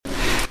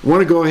I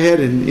want to go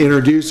ahead and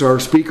introduce our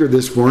speaker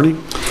this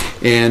morning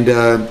and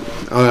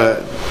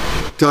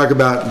talk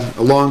about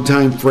a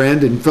longtime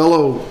friend and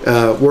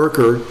fellow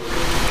worker.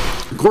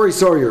 Corey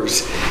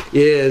Sawyers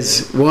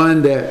is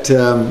one that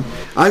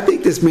I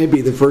think this may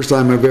be the first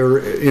time I've ever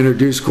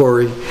introduced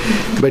Corey,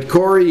 but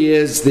Corey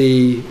is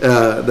the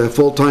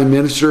full-time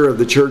minister of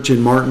the church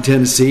in Martin,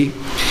 Tennessee,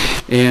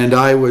 and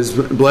I was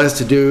blessed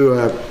to do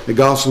a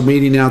gospel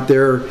meeting out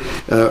there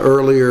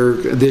earlier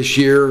this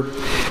year,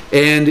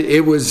 and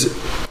it was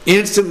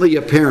instantly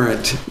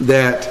apparent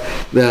that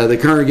the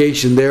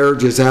congregation there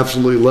just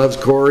absolutely loves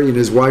Corey and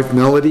his wife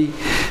Melody,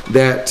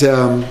 that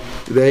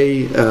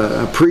they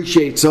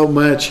appreciate so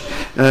much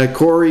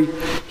Corey.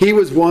 He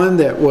was one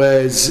that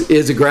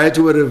is a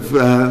graduate of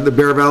the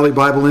Bear Valley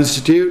Bible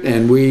Institute,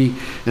 and we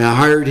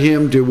hired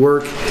him to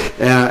work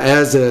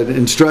as an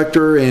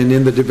instructor and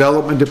in the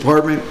development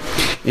department,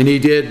 and he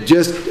did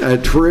just a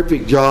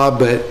terrific job,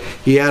 but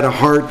he had a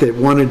heart that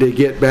wanted to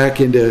get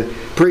back into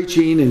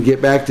preaching and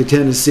get back to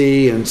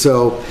Tennessee, and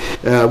so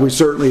we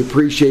certainly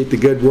appreciate the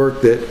good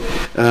work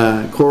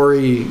that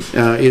Corey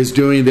is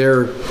doing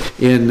there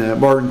in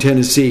Martin,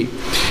 Tennessee.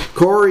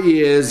 Corey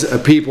is a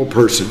people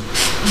person.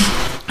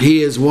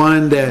 He is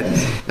one that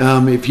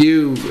if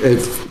you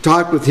have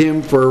talked with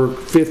him for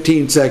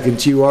 15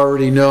 seconds, you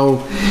already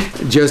know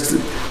just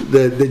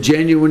the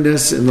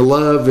genuineness and the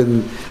love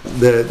and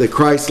the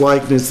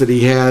Christ-likeness that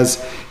he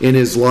has in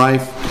his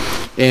life.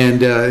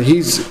 And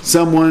he's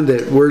someone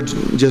that we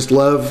just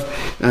love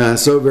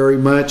so very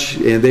much.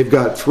 And they've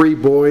got 3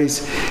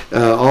 boys,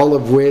 all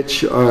of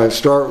which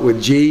start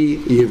with G.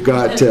 You've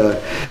got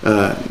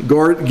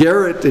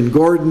Garrett and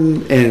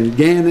Gordon and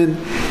Gannon.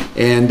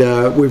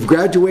 And we've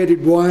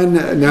graduated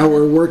one. Now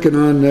we're working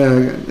on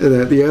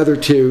the other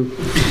 2.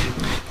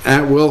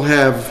 And we'll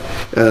have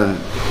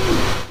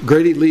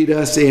Grady lead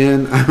us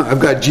in. I've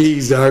got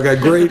G's now. I've got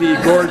Grady,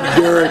 Gordon,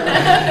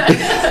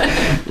 Garrett.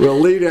 Will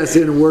lead us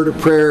in a word of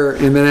prayer,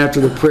 and then after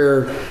the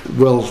prayer,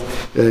 we'll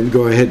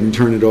go ahead and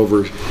turn it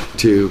over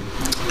to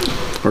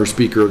our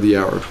speaker of the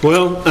hour.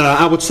 Well,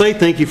 I would say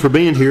thank you for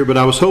being here, but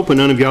I was hoping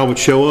none of y'all would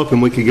show up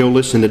and we could go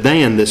listen to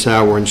Dan this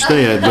hour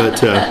instead.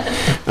 But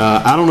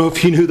I don't know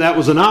if you knew that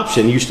was an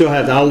option. You still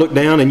have to. I'll look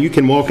down and you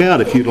can walk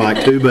out if you'd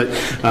like to. But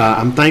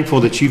I'm thankful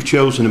that you've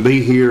chosen to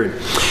be here.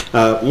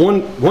 And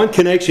one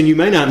connection you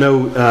may not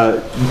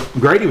know,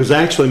 Grady was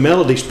actually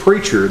Melody's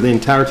preacher the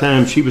entire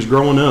time she was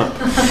growing up,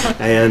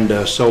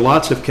 and so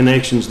lots of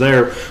connections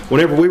there.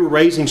 Whenever we were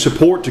raising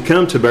support to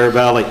come to Bear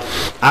Valley,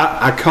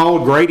 I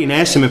called Grady and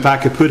asked him if I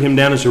could put him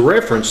down as a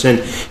reference,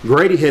 and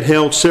Grady had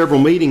held several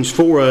meetings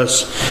for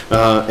us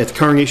at the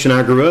congregation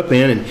I grew up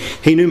in, and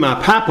he knew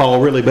my papaw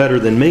really better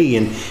than me,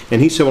 and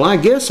he said, well, I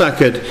guess I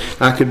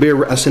could be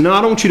I said, no,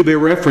 I don't want you to be a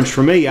reference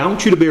for me. I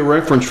want you to be a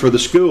reference for the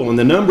school. And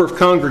the number of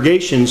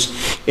congregations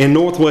in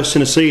Northwest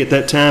Tennessee at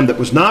that time that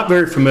was not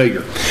very familiar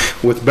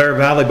with Bear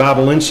Valley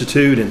Bible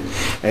Institute,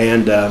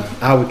 and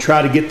I would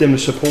try to get them to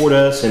support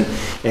us, and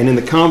in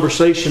the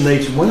conversation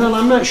they'd say, well,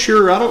 I'm not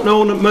sure, I don't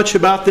know much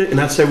about that,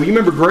 and I'd say, well, you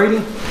remember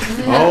Grady?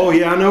 Oh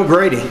yeah, I know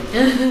Grady.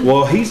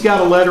 Well, he's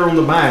got a letter on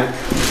the back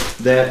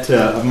that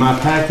of my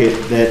packet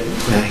that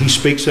he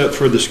speaks up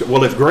for the school.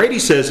 Well, if Grady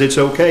says it's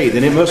okay,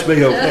 then it must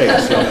be okay.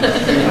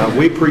 So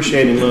we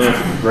appreciate and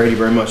love Grady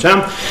very much.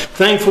 I'm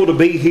thankful to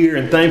be here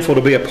and thankful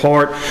to be a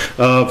part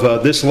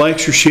of this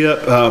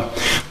lectureship.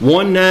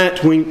 One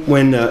night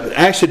when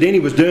actually Denny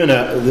was doing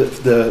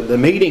the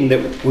meeting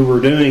that we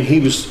were doing,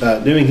 he was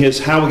doing his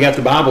How We Got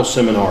the Bible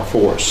seminar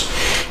for us.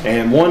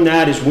 And one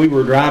night as we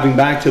were driving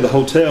back to the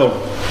hotel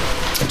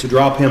to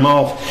drop him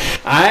off,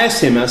 I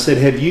asked him, I said,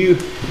 have you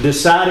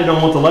decided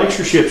on what the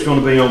lectureship's going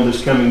to be on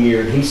this coming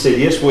year? And he said,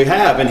 yes, we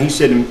have. And he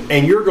said,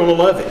 and you're going to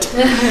love it.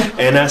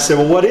 And I said,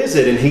 well, what is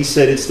it? And he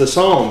said, it's the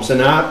Psalms.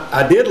 And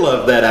I did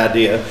love that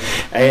idea.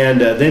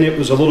 And then it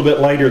was a little bit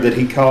later that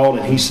he called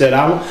and he said,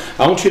 I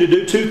want you to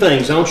do 2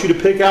 things. I want you to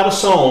pick out a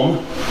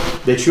psalm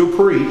that you'll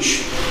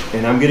preach,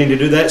 and I'm getting to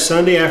do that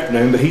Sunday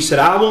afternoon, but he said,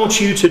 I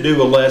want you to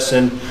do a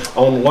lesson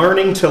on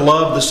learning to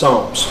love the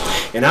Psalms.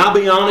 And I'll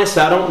be honest,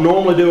 I don't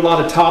normally do a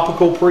lot of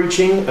topical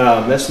preaching.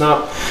 That's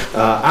not,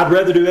 I'd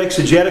rather do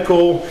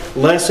exegetical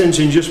lessons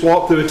and just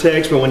walk through a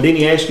text, but when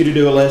Denny asks you to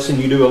do a lesson,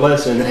 you do a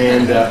lesson.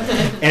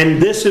 And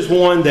this is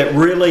one that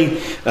really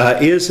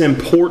is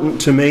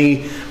important to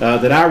me,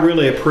 that I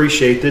really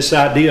appreciate, this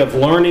idea of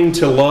learning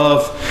to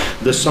love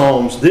the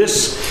Psalms.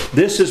 This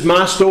is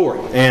my story,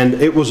 and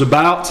it was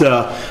about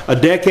a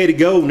decade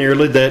ago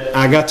nearly that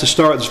I got to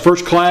start. The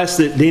first class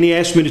that Denny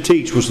asked me to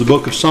teach was the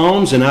book of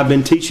Psalms, and I've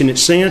been teaching it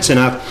since, and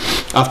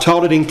I've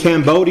taught it in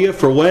Cambodia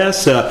for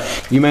Wes.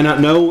 You may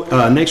not know,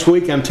 next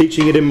week I'm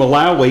teaching it in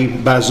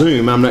Malawi by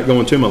Zoom. I'm not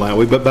going to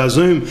Malawi, but by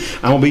Zoom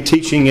I will be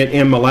teaching it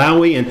in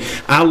Malawi, and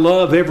I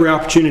love every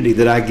opportunity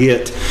that I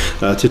get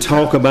to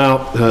talk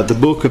about the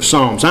book of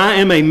Psalms. I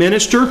am a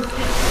minister.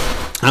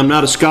 I'm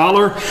not a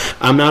scholar.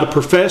 I'm not a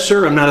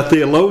professor. I'm not a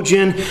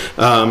theologian.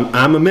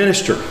 I'm a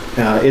minister.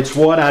 It's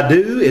what I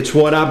do. It's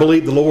what I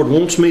believe the Lord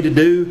wants me to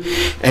do.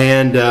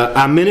 And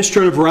I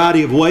minister in a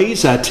variety of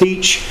ways. I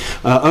teach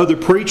other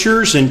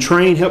preachers and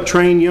help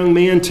train young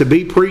men to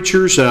be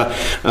preachers.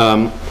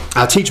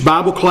 I teach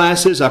Bible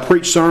classes. I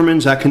preach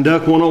sermons. I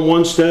conduct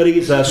one-on-one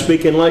studies. I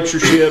speak in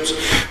lectureships.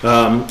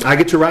 I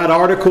get to write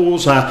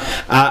articles.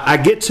 I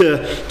get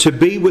to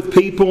be with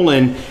people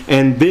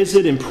and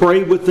visit and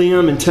pray with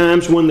them in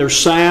times when they're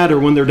sad or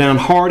when they're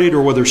downhearted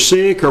or when they're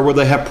sick or where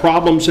they have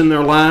problems in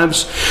their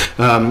lives.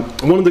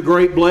 One of the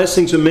great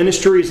blessings of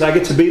ministry is I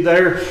get to be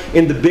there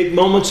in the big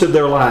moments of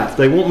their life.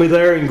 They want me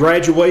there in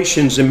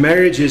graduations and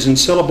marriages and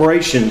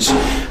celebrations,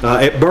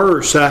 at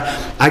births.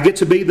 I get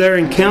to be there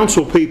and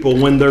counsel people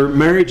when their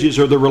marriages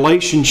or their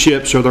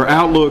relationships or their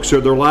outlooks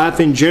or their life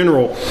in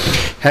general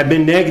have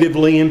been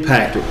negatively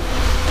impacted.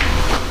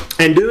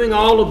 And doing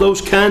all of those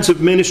kinds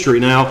of ministry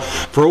now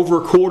for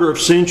over a quarter of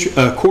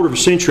a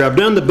century, I've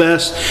done the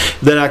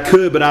best that I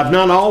could, but I've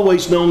not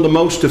always known the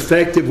most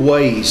effective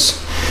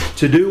ways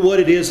to do what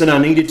it is that I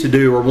needed to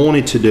do or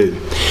wanted to do.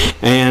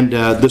 And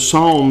the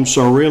Psalms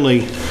are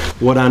really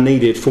what I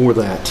needed for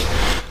that.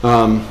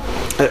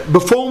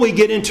 Before we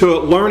get into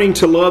learning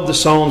to love the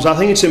Psalms, I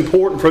think it's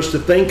important for us to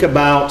think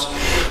about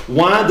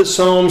why the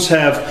Psalms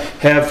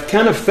have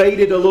kind of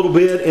faded a little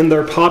bit in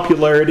their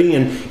popularity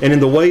and in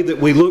the way that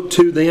we look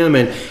to them.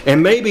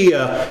 And maybe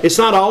it's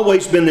not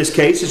always been this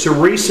case. It's a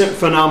recent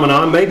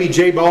phenomenon. Maybe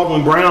J.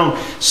 Baldwin Brown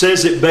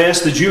says it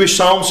best. The Jewish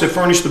Psalms have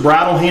furnished the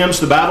bridal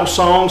hymns, the battle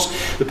songs,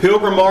 the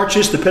pilgrim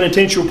marches, the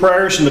penitential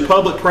prayers, and the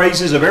public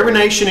praises of every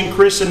nation in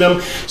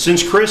Christendom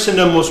since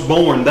Christendom was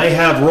born. They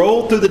have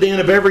rolled through the din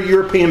of every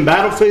European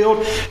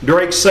battlefield.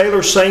 Drake's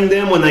sailors sang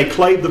them when they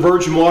clave the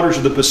virgin waters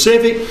of the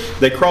Pacific.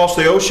 They crossed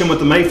the ocean with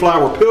the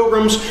Mayflower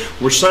pilgrims,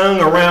 were sung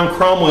around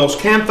Cromwell's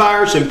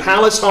campfires, in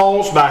palace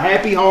halls, by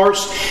happy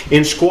hearts,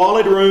 in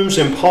squalid rooms,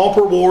 in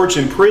pauper wards,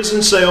 in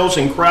prison cells,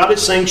 in crowded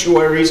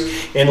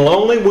sanctuaries, in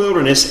lonely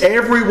wilderness.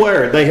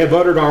 Everywhere they have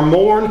uttered our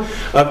moan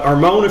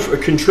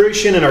of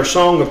contrition and our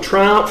song of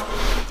triumph,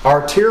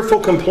 our tearful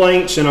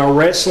complaints and our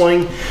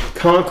wrestling,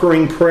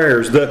 conquering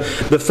prayers. The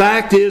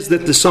fact is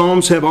that the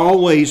Psalms have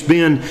always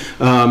been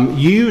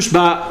used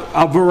by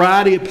a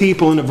variety of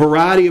people in a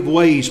variety of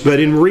ways, but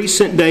in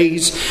recent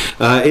days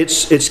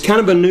it's kind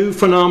of a new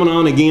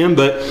phenomenon again.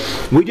 But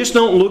we just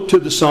don't look to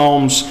the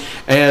Psalms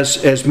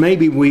as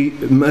maybe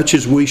much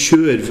as we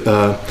should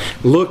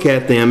look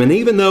at them. And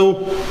even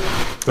though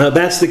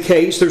that's the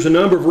case, there's a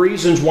number of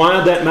reasons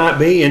why that might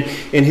be. And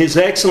in his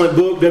excellent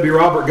book, W.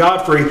 Robert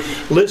Godfrey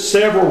lists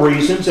several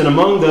reasons, and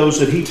among those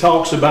that he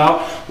talks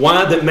about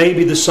why that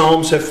maybe the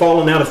Psalms have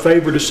fallen out of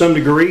favor to some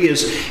degree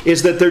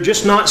is that they're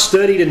just not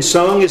studied and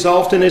sung as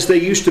often as they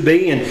used to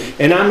be.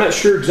 And I'm not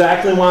sure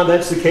exactly why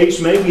that's the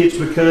case. Maybe it's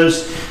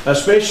because,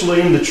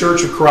 especially in the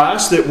Church of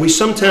Christ, that we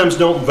sometimes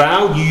don't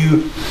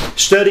value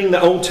studying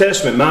the Old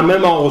Testament. My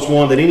mama was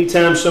one that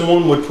anytime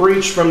someone would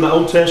preach from the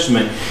Old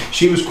Testament,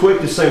 she was quick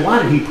to say,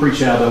 "Why did he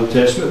preach out of the Old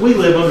Testament? We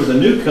live under the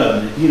New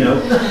Covenant," you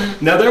know.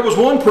 Now, there was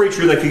one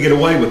preacher that could get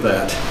away with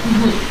that.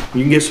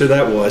 You can guess who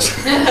that was.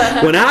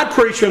 When I'd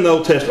preach from the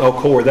Old Testament, oh,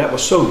 Corey, that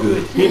was so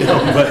good, you know.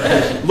 But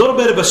a little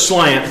bit of a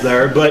slant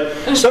there. But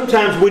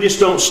sometimes we just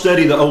don't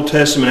study the Old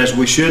Testament as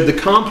we should. The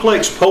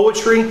complex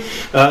poetry,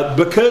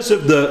 because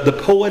of the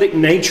poetic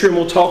nature, and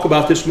we'll talk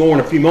about this more in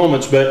a few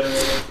moments, but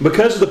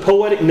because of the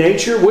poetic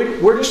nature,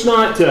 we're just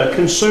not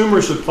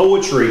consumers of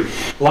poetry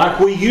like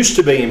we used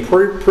to be in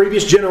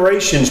previous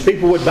generations.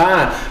 People would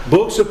buy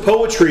books of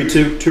poetry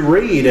to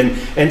read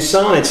and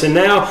sonnets, and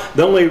now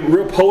the only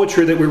real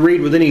poetry that we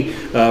read with any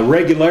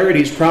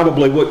regularity is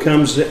probably what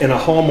comes in a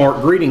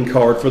Hallmark greeting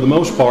card for the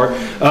most part.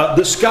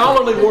 The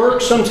scholarly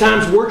work,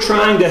 sometimes we're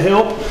trying to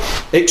help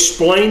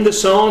explain the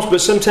Psalms,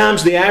 but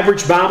sometimes the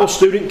average Bible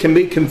student can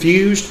be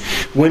confused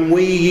when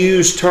we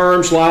use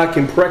terms like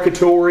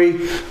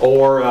imprecatory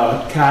or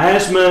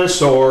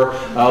chiasmus or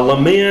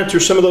lament or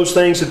some of those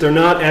things that they're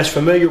not as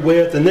familiar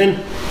with. And then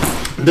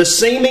the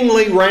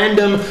seemingly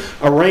random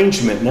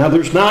arrangement. Now,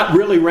 there's not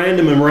really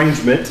random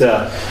arrangement.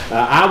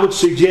 I would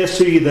suggest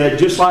to you that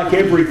just like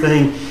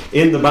everything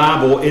in the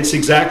Bible, it's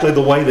exactly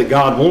the way that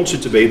God wants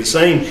it to be. The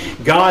same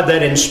God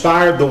that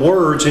inspired the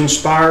words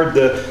inspired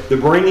the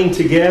bringing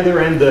together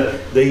and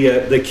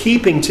the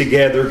keeping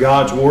together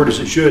God's Word as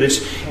it should.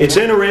 It's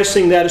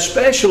interesting that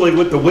especially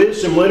with the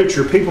wisdom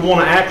literature, people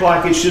want to act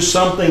like it's just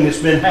something that's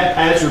been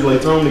haphazardly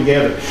thrown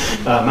together.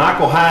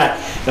 Michael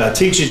Hyatt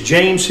teaches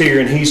James here,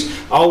 and he's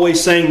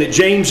always saying that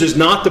James is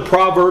not the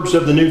Proverbs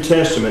of the New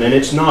Testament, and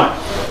it's not.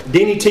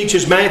 Denny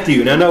teaches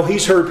Matthew, and I know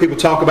he's heard people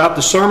talk about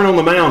the Sermon on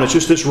the Mount. It's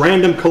just this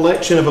random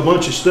collection of a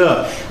bunch of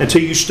stuff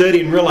until you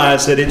study and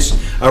realize that it's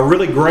a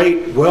really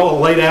great, well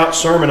laid out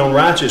sermon on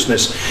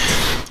righteousness.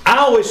 I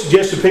always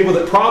suggest to people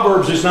that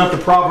Proverbs is not the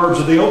Proverbs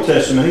of the Old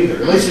Testament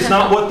either. At least it's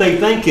not what they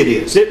think it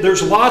is.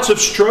 There's lots of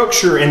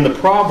structure in the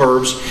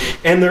Proverbs,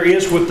 and there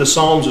is with the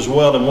Psalms as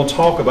well, and we'll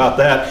talk about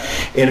that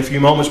in a few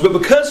moments. But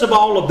because of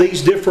all of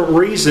these different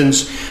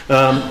reasons,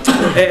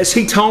 as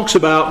he talks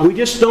about, we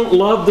just don't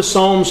love the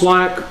Psalms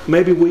like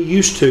maybe we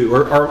used to,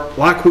 or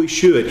like we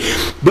should.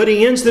 But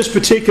he ends this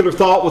particular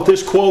thought with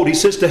this quote. He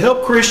says, to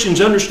help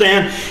Christians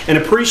understand and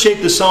appreciate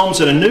the Psalms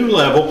at a new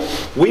level,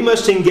 we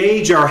must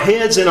engage our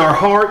heads and our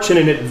hearts in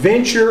an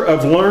adventure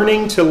of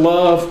learning to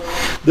love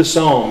the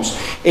Psalms.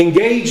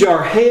 Engage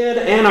our head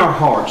and our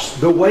hearts,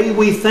 the way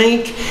we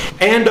think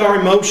and our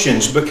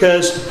emotions,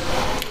 because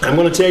I'm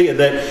going to tell you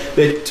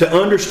that to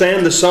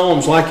understand the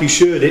Psalms like you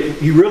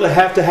should, you really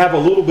have to have a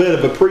little bit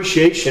of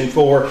appreciation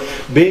for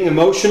being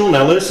emotional.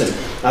 Now listen,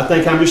 I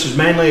think I'm just as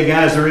manly a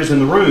guy as there is in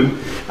the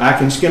room. I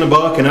can skin a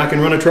buck and I can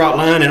run a trot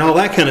line and all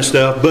that kind of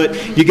stuff,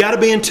 but you got to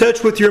be in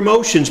touch with your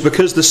emotions,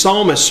 because the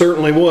psalmist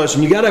certainly was.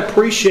 And you got to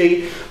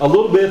appreciate a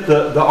little bit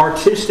the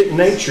artistic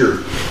nature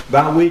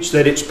by which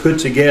that it's put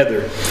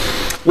together.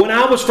 When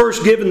I was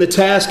first given the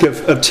task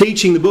of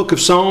teaching the book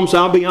of Psalms,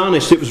 I'll be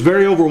honest, it was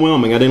very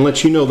overwhelming. I didn't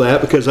let you know that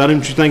because I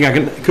didn't think I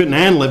couldn't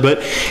handle it, but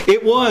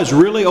it was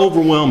really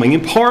overwhelming,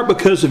 in part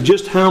because of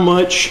just how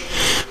much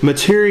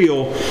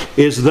material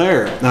is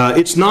there.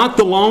 It's not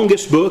the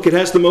longest book. It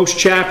has the most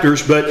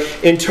chapters, but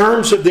in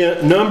terms of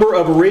the number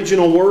of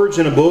original words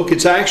in a book,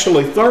 it's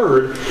actually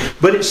third,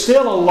 but it's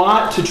still a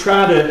lot to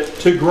try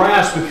to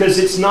grasp, because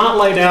it's not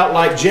laid out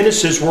like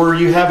Genesis, where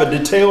you have a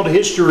detailed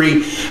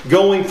history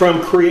going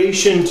from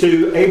creation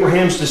to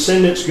Abraham's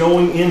descendants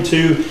going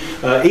into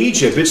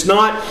Egypt. It's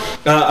not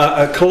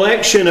a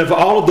collection of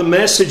all of the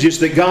messages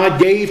that God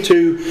gave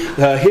to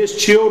His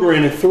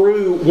children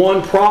through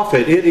one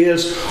prophet. It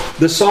is,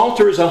 the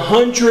Psalter is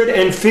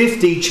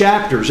 150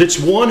 chapters. It's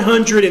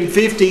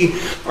 150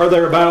 or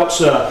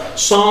thereabouts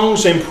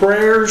songs and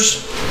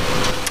prayers.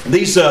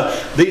 These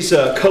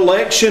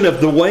collection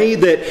of the way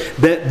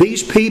that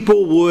these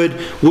people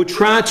would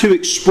try to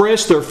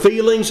express their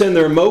feelings and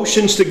their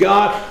emotions to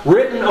God,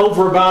 written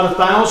over about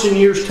 1,000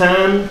 years'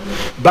 time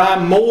by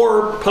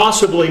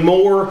possibly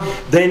more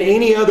than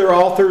any other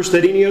authors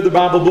that any other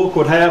Bible book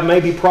would have.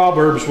 Maybe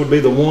Proverbs would be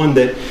the one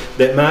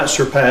that might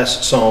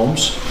surpass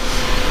Psalms.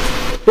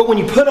 But when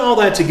you put all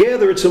that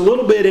together, it's a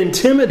little bit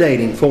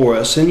intimidating for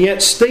us. And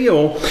yet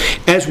still,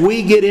 as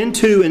we get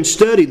into and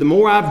study, the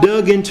more I've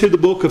dug into the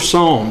book of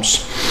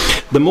Psalms,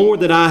 the more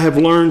that I have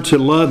learned to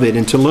love it,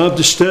 and to love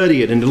to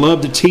study it, and to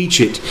love to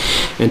teach it,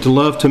 and to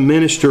love to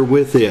minister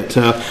with it.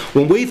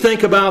 When we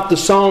think about the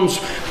Psalms,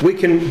 we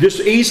can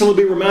just easily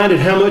be reminded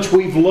how much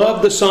we've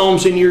loved the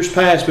Psalms in years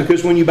past,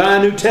 because when you buy a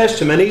New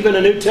Testament, even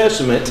a New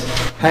Testament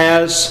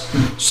has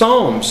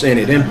Psalms in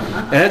it. And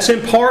that's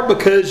in part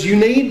because you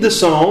need the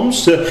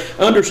Psalms to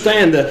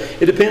understand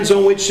it depends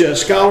on which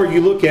scholar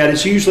you look at.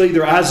 It's usually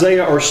either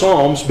Isaiah or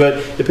Psalms, but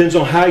it depends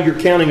on how you're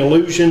counting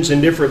allusions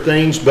and different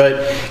things. But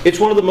it's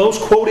one of the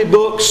most quoted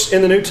books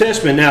in the New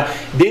Testament. Now,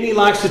 Denny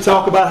likes to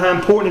talk about how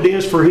important it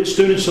is for his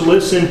students to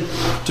listen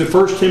to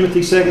 1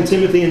 Timothy, 2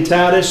 Timothy, and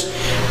Titus.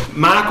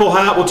 Michael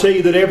Hyatt will tell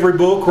you that every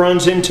book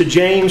runs into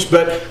James,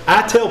 but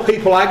I tell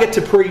people I get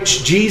to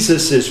preach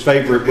Jesus'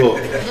 favorite book,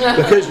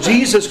 because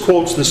Jesus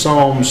quotes the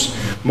Psalms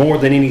more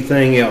than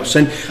anything else.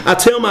 And I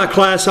tell my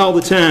class all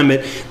the time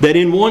that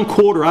in one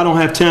quarter I don't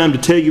have time to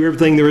tell you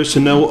everything there is to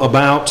know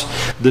about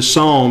the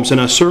Psalms,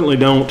 and I certainly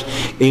don't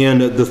in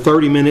the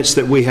 30 minutes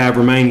that we have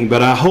remaining.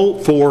 But I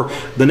hope for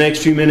the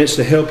next few minutes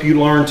to help you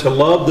learn to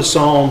love the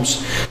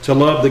Psalms, to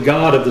love the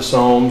God of the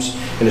Psalms,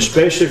 and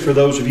especially for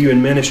those of you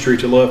in ministry,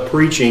 to love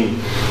preaching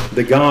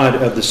the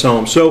God of the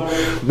Psalms. So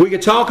we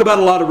could talk about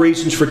a lot of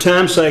reasons. For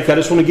time's sake, I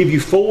just want to give you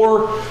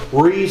 4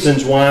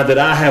 reasons why that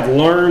I have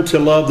learned to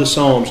love the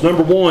Psalms.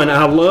 Number 1,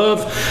 I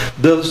love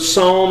the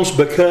Psalms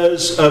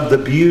because of the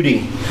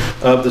beauty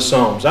of the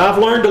Psalms. I've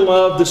learned to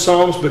love the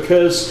Psalms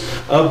because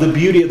of the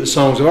beauty of the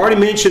Psalms. I've already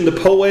mentioned the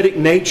poetic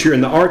nature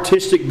and the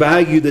artistic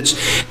value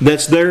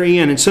that's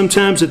therein. And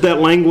sometimes that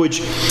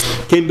language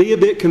can be a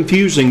bit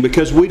confusing,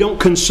 because we don't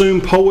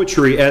consume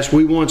poetry as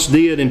we once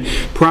did in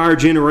prior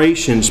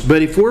generations.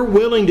 But if we're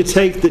willing to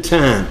take the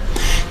time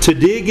to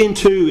dig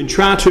into and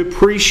try to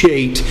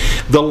appreciate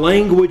the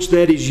language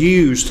that is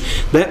used,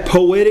 that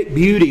poetic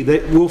beauty,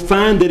 that we'll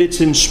find that it's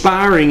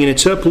inspiring and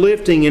it's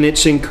uplifting and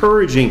it's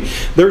encouraging.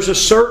 There's a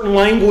certain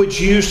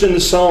language used in the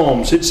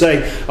Psalms. It's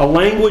a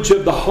language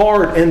of the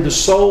heart and the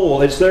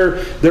soul. It's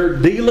they're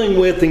dealing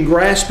with and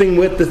grasping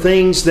with the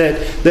things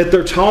that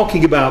they're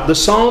talking about. The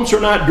Psalms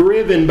are not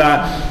driven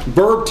by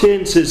verb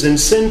tenses and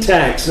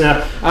syntax.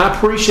 Now, I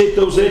appreciate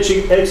those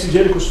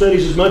exegetical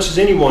studies as much as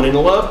anyone and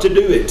love to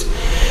do it.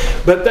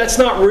 But that's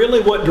not really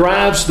what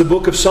drives the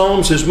book of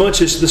Psalms as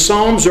much as the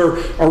Psalms are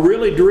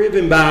really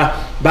driven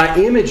by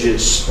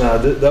images.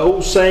 The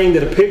old saying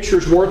that a picture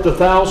is worth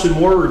 1,000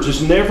 words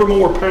is never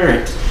more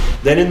apparent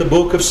than in the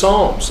book of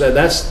Psalms.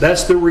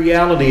 That's the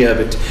reality of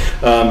it.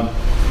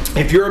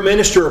 If you're a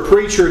minister, a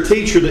preacher, a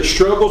teacher that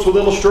struggles with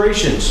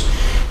illustrations,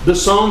 the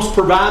Psalms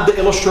provide the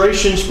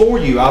illustrations for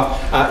you.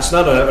 It's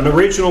not an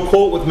original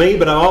quote with me,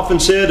 but I've often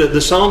said that the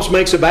Psalms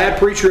makes a bad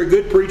preacher a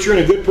good preacher and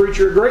a good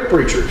preacher a great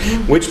preacher,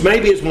 which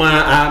maybe is why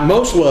I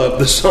most love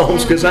the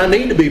Psalms, because I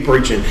need to be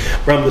preaching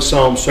from the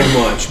Psalms so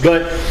much.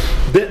 But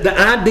the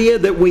idea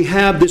that we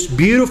have this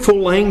beautiful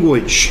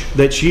language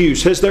that's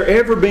used, has there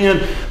ever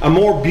been a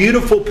more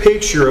beautiful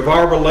picture of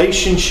our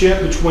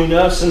relationship between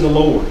us and the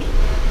Lord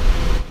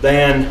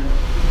than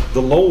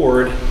the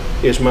Lord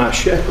is my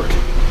shepherd?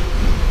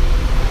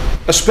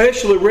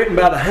 Especially written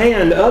by the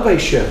hand of a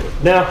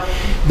shepherd. Now,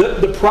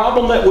 the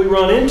problem that we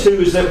run into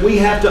is that we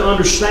have to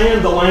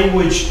understand the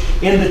language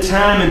in the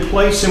time and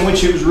place in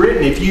which it was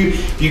written. If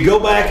you go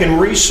back and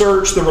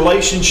research the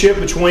relationship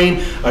between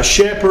a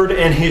shepherd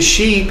and his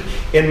sheep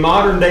in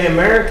modern day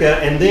America,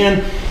 and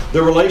then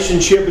the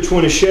relationship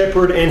between a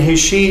shepherd and his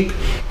sheep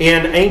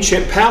in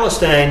ancient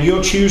Palestine,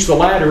 you'll choose the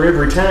latter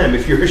every time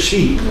if you're a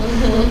sheep.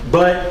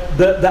 But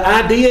the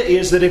idea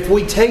is that if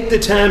we take the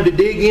time to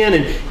dig in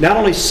and not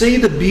only see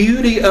the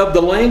beauty of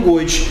the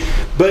language,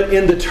 but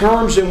in the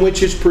terms in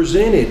which it's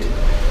presented,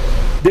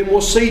 then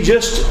we'll see,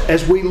 just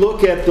as we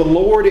look at the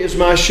Lord is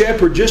my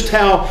shepherd, just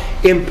how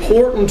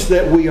important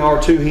that we are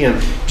to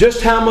Him,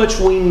 just how much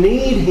we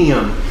need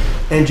Him,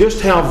 and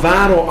just how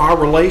vital our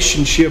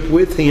relationship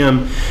with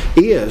Him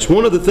is.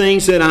 One of the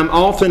things that I'm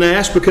often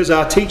asked, because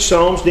I teach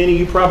Psalms, Denny,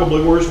 you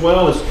probably were as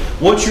well, is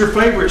what's your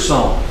favorite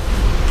psalm?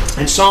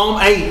 And Psalm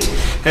 8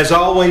 has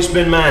always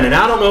been mine. And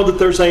I don't know that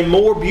there's a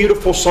more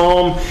beautiful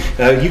psalm,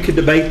 you could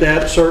debate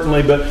that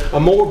certainly, but a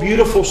more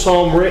beautiful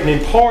psalm written.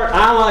 In part,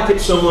 I like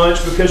it so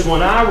much because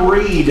when I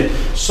read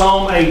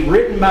Psalm 8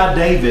 written by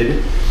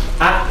David,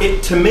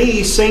 it to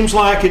me seems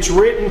like it's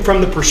written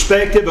from the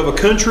perspective of a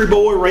country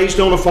boy raised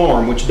on a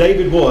farm, which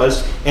David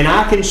was, and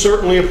I can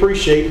certainly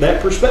appreciate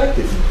that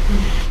perspective.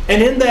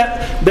 And in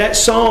that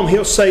psalm,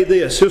 he'll say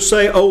this. He'll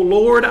say, O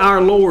Lord,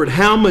 our Lord,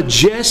 how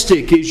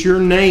majestic is your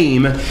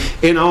name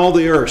in all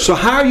the earth. So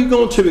how are you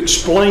going to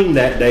explain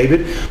that,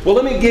 David? Well,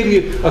 let me give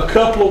you a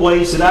couple of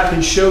ways that I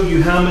can show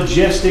you how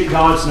majestic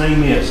God's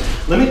name is.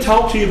 Let me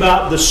talk to you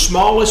about the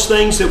smallest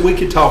things that we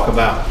could talk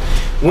about.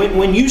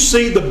 When you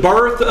see the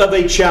birth of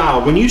a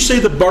child, when you see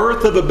the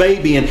birth of a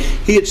baby, and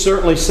he had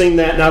certainly seen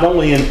that not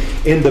only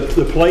in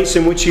the place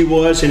in which he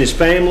was, in his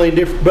family,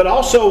 but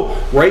also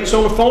raised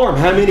on a farm.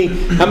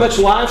 How much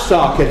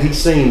livestock had he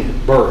seen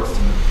birth?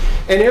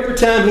 And every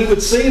time he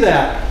would see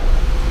that,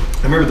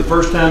 I remember the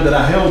first time that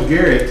I held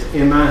Garrett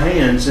in my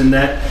hands in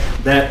that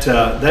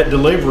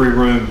delivery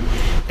room,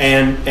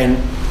 and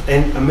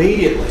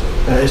immediately,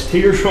 as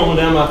tears rolling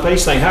down my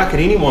face, saying, how could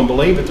anyone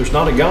believe that there's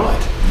not a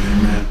God?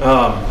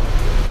 Amen.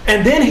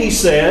 And then he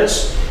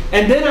says,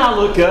 and then I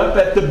look up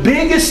at the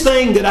biggest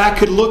thing that I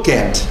could look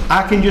at.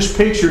 I can just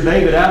picture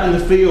David out in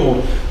the field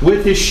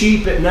with his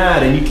sheep at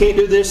night. And you can't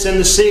do this in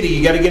the city.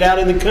 You got to get out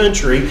in the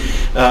country.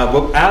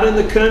 But out in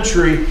the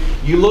country,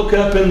 you look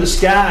up in the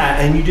sky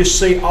and you just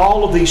see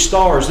all of these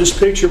stars. This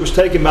picture was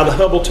taken by the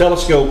Hubble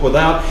telescope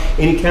without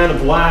any kind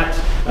of light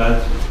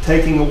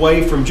taking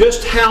away from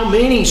just how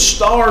many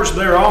stars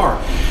there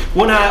are.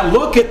 When I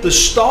look at the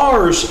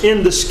stars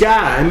in the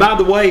sky, and by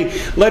the way,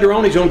 later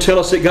on he's going to tell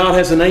us that God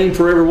has a name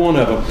for every one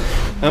of them.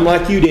 I'm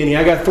like you, Denny.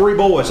 I got 3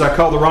 boys. I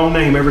call the wrong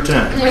name every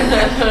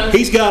time.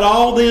 He's got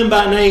all them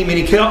by name, and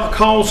he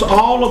calls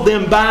all of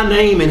them by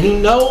name, and he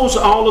knows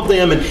all of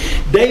them. And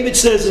David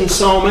says in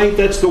Psalm 8,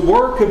 that's the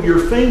work of your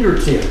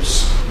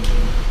fingertips.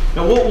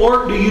 Now, what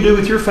work do you do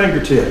with your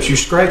fingertips? You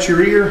scratch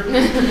your ear?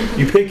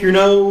 You pick your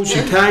nose?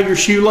 You tie your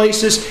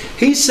shoelaces?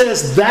 He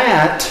says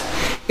that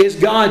is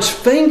God's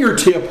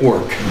fingertip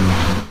work.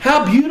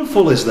 How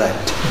beautiful is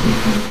that?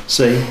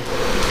 See?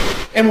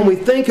 And when we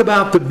think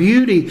about the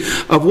beauty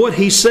of what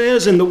he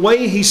says and the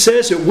way he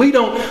says it, we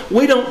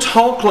don't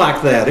talk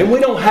like that, and we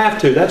don't have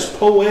to. That's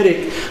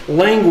poetic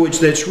language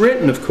that's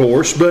written, of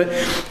course, but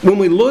when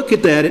we look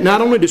at that, it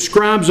not only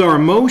describes our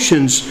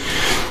emotions,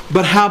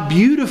 but how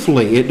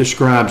beautifully it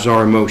describes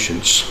our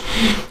emotions.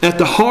 At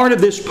the heart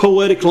of this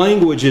poetic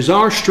language is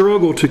our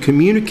struggle to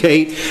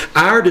communicate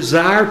our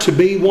desire to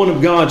be one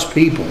of God's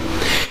people,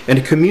 and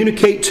to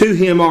communicate to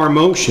Him our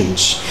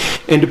emotions,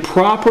 and to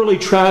properly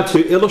try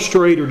to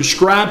illustrate or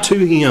describe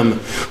to Him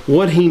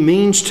what He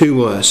means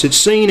to us. It's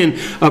seen in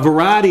a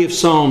variety of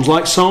Psalms,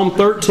 like Psalm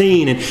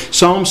 13 and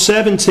Psalm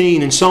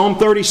 17 and Psalm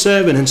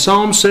 37 and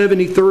Psalm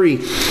 73.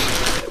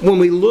 When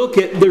we look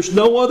at, there's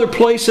no other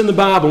place in the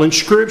Bible, in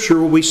Scripture,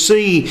 where we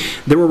see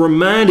that we're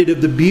reminded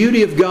of the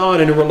beauty of God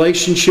and a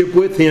relationship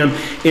with Him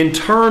in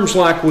terms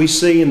like we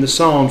see in the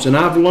Psalms. And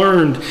I've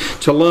learned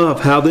to love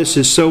how this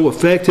is so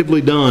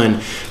effectively done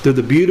through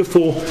the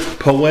beautiful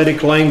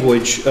poetic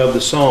language of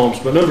the Psalms.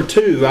 But number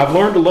 2, I've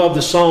learned to love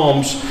the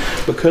Psalms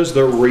because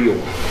they're real.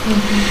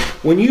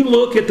 When you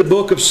look at the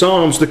book of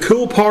Psalms, the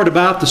cool part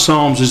about the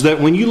Psalms is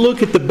that when you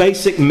look at the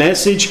basic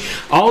message,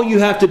 all you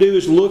have to do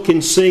is look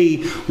and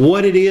see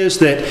what it is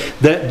that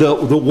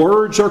the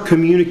words are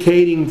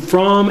communicating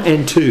from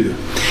and to.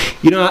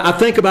 You know, I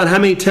think about how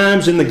many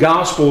times in the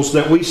Gospels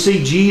that we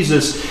see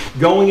Jesus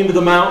going into the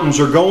mountains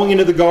or going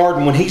into the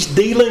garden when He's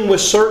dealing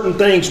with certain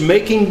things,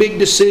 making big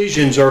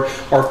decisions or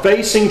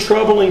facing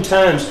troubling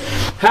times.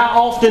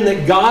 How often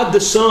that God the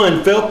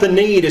Son felt the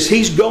need as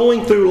He's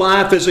going through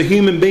life as a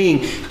human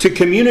being to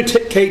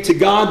communicate to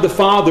God the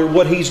Father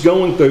what He's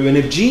going through. And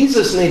if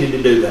Jesus needed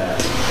to do that,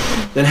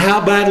 then how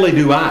badly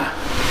do I?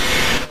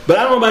 But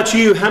I don't know about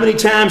you, how many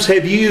times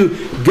have you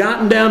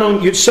gotten down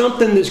on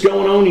something that's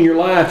going on in your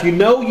life? You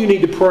know you need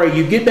to pray.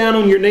 You get down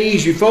on your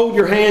knees, you fold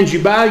your hands, you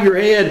bow your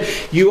head,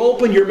 you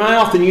open your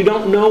mouth, and you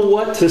don't know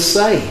what to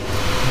say.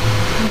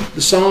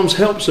 The Psalms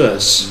helps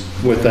us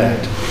with that.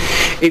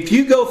 If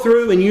you go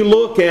through and you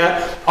look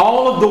at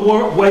all of the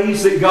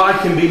ways that God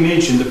can be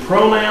mentioned, the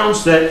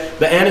pronouns, that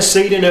the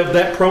antecedent of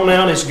that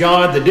pronoun is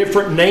God, the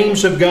different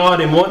names of God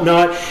and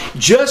whatnot,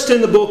 just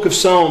in the book of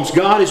Psalms,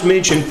 God is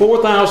mentioned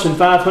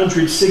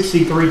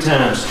 4,563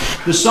 times.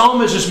 The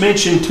psalmist is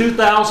mentioned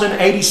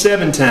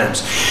 2,087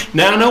 times.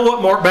 Now I know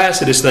what Mark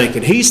Bassett is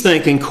thinking. He's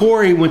thinking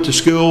Corey went to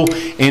school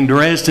in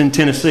Dresden,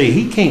 Tennessee.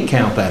 He can't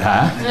count that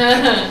high.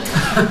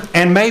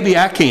 And maybe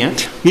I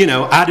can't. You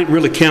know, I didn't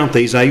really count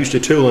these. I used to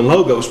tool and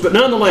logos. But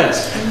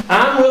nonetheless,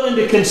 I'm willing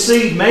to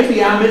concede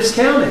maybe I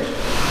miscounted.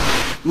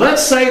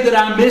 Let's say that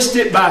I missed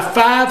it by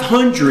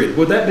 500.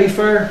 Would that be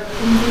fair?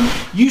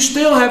 Mm-hmm. You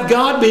still have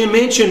God being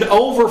mentioned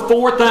over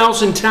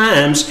 4,000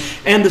 times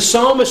and the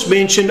psalmist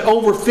mentioned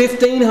over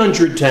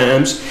 1,500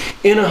 times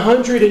in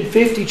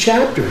 150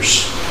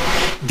 chapters.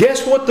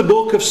 Guess what the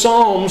book of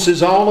Psalms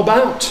is all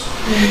about?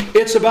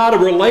 It's about a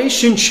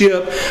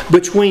relationship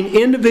between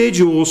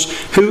individuals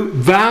who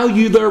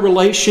value their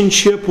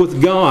relationship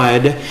with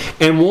God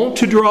and want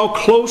to draw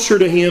closer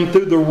to Him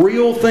through the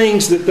real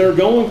things that they're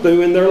going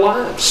through in their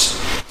lives.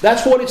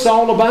 That's what it's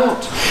all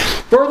about.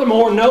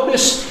 Furthermore,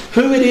 notice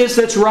who it is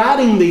that's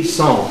writing these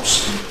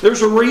psalms.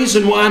 There's a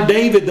reason why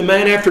David, the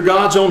man after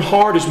God's own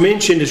heart, is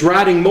mentioned as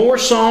writing more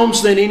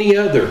psalms than any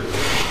other.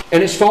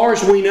 And as far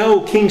as we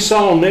know, King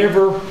Saul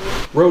never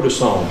wrote a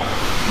psalm.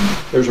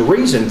 There's a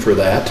reason for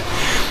that.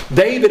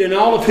 David, in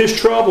all of his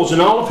troubles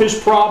and all of his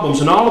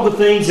problems and all of the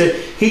things that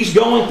he's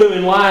going through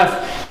in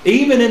life,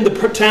 even in the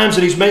times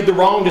that he's made the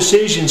wrong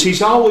decisions,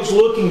 he's always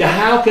looking to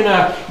how can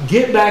I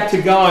get back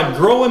to God,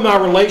 grow in my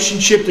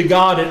relationship to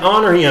God and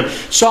honor Him.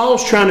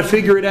 Saul's trying to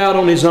figure it out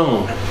on his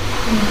own.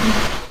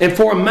 And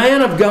for a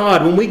man of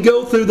God, when we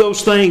go through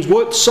those things,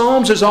 what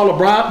Psalms is all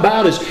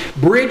about is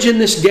bridging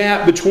this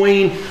gap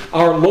between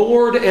our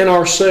Lord and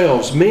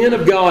ourselves. Men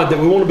of God that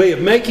we want to be, of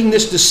making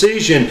this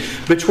decision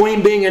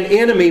between being an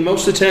enemy.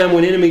 Most of the time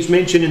when enemies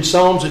mentioned in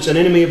Psalms, it's an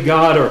enemy of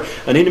God or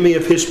an enemy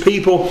of His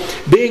people.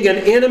 Being an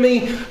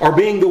enemy or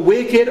being the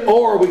wicked,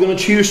 or are we going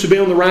to choose to be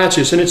on the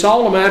righteous? And it's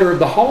all a matter of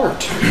the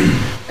heart.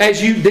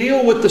 As you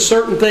deal with the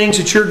certain things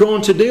that you're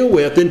going to deal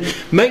with. And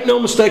make no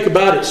mistake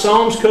about it,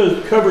 Psalms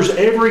covers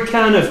every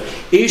kind of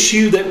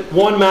issue that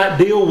one might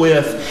deal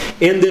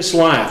with in this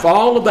life.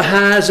 All of the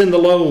highs and the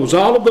lows.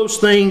 All of those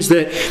things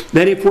that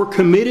if we're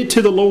committed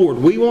to the Lord,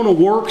 we want to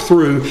work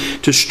through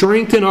to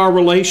strengthen our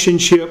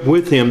relationship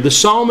with Him. The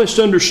psalmist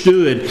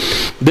understood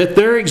that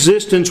their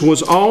existence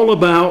was all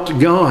about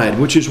God,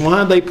 which is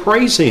why they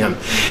praise Him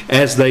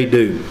as they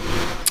do.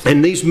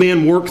 And these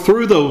men work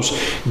through those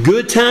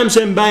good times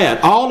and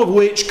bad, all of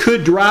which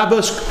could drive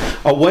us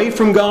away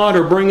from God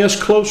or bring us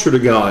closer to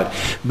God.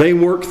 They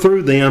work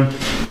through them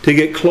to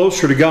get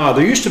closer to God.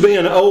 There used to be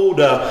an old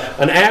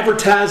an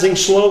advertising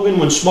slogan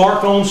when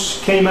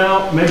smartphones came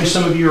out. Maybe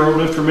some of you are old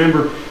enough to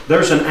remember.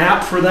 There's an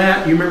app for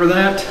that. You remember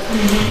that?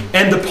 Mm-hmm.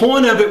 And the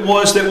point of it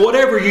was that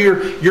whatever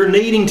you're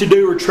needing to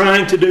do or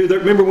trying to do,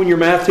 remember when your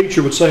math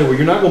teacher would say, well,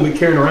 you're not going to be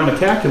carrying around a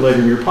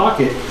calculator in your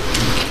pocket.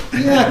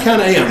 Yeah, I kind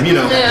of am, you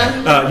know.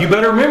 Yeah. You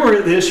better remember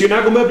this. You're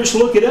not going to be able to just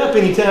look it up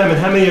anytime. And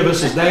how many of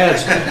us as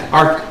dads,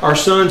 our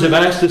sons have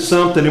asked us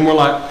something and we're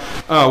like,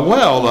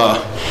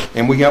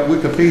 and we got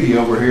Wikipedia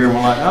over here and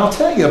we're like, I'll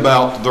tell you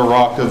about the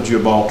Rock of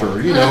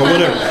Gibraltar, you know,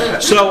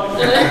 whatever. So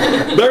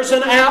there's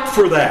an app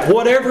for that,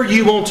 whatever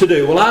you want to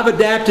do. Well, I've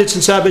adapted,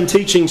 since I've been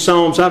teaching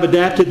Psalms, I've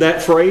adapted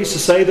that phrase to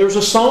say there's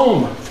a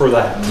psalm for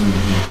that.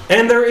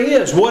 And there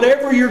is.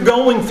 Whatever you're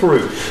going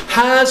through,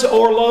 highs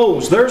or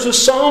lows, there's a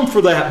psalm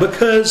for that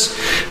because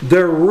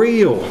they're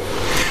real.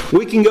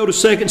 We can go to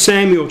 2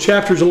 Samuel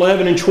chapters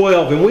 11 and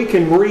 12 and we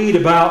can read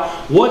about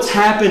what's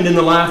happened in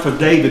the life of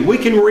David. We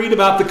can read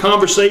about the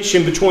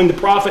conversation between the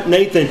prophet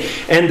Nathan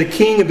and the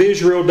king of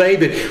Israel,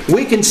 David.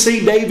 We can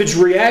see David's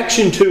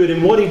reaction to it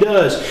and what he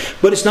does.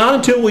 But it's not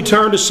until we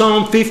turn to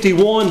Psalm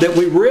 51 that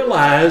we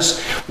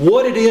realize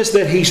what it is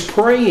that he's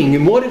praying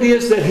and what it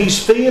is that he's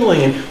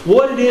feeling and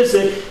what it is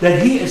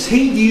that he, as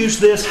he views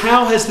this,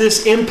 how has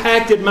this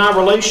impacted my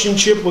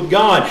relationship with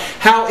God?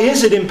 How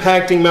is it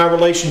impacting my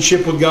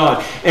relationship with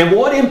God? And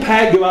what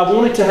impact do I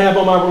want it to have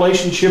on my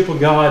relationship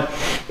with God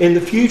in the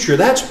future?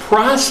 That's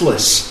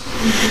priceless.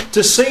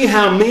 to see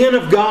how men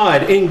of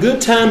God, in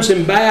good times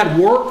and bad,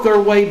 work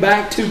their way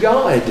back to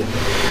God.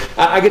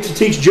 I get to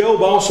teach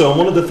Job also.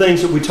 One of the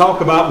things that we talk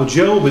about with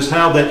Job is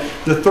how that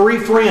the three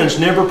friends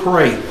never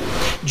pray.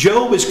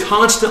 Job is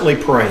constantly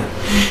praying.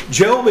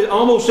 Job, in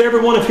almost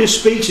every one of his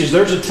speeches,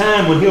 there's a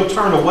time when he'll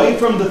turn away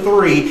from the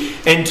three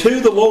and to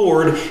the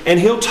Lord, and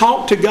he'll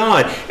talk to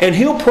God. And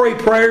he'll pray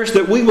prayers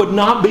that we would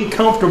not be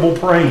comfortable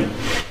praying.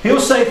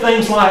 He'll say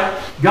things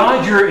like,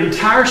 God, your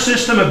entire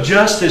system of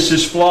justice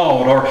is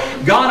flawed. Or,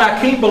 God, I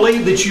can't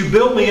believe that you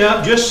built me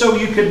up just so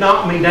you could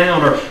knock me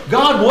down. Or,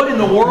 God, what in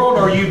the world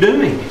are you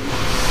doing?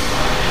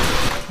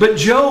 But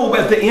Job,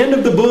 at the end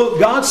of the book,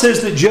 God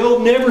says that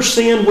Job never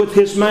sinned with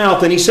his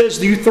mouth. And he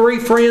says, you three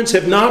friends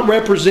have not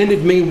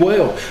represented me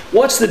well.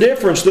 What's the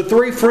difference? The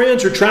three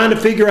friends are trying to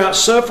figure out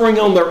suffering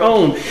on their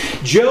own.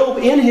 Job,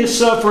 in his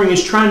suffering,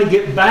 is trying to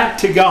get back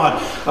to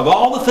God. Of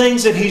all the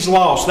things that he's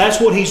lost,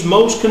 that's what he's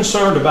most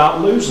concerned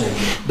about losing.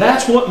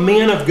 That's what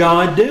men of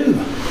God do.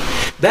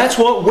 That's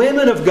what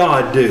women of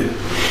God do.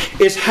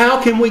 Is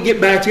how can we get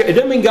back to it? It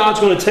doesn't mean God's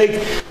going to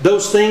take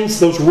those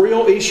things, those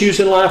real issues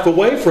in life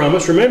away from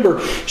us.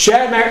 Remember,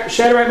 Shadrach,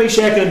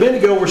 Meshach, and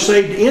Abednego were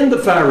saved in the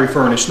fiery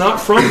furnace,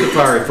 not from the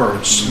fiery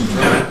furnace.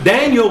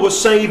 Daniel was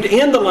saved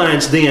in the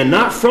lion's den,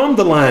 not from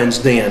the lion's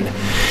den.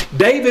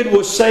 David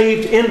was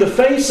saved in the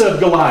face of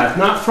Goliath,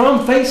 not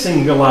from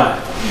facing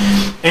Goliath.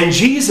 And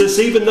Jesus,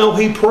 even though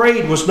he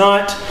prayed, was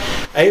not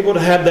able to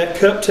have that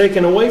cup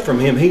taken away from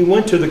him. He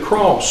went to the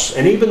cross.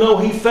 And even though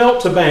he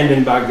felt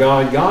abandoned by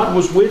God, God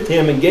was with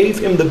him and gave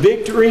him the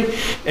victory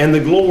and the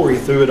glory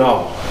through it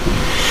all.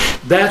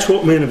 That's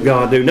what men of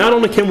God do. Not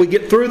only can we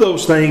get through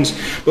those things,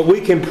 but we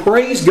can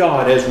praise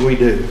God as we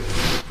do.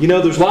 You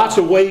know, there's lots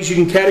of ways you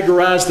can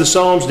categorize the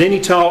Psalms. Denny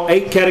taught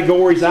 8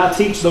 categories. I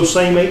teach those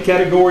same 8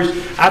 categories.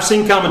 I've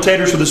seen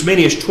commentators with as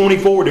many as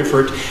 24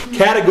 different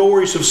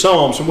categories of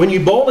Psalms. And when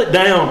you boil it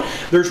down,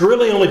 there's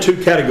really only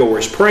 2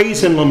 categories,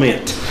 praise and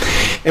lament.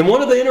 And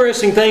one of the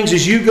interesting things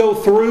is you go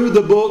through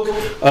the book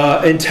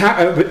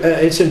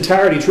its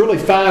entirety. It's really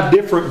 5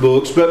 different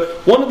books. But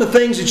one of the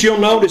things that you'll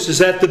notice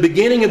is at the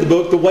beginning of the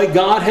book, the way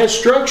God has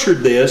structured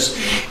this,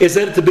 is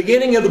that at the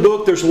beginning of the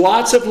book there's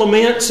lots of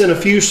laments and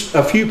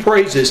a few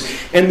praises.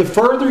 And the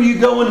further you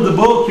go into the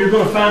book, you're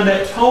going to find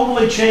that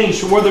totally changed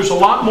to where there's a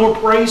lot more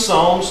praise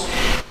psalms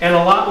and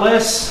a lot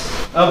less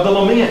of the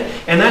lament.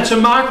 And that's a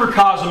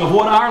microcosm of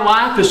what our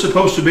life is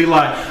supposed to be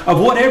like. Of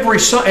what every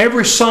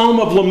psalm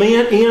of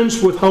lament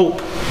ends with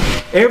hope.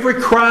 Every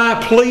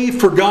cry, plea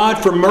for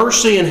God for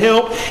mercy and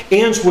help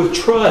ends with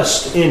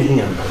trust in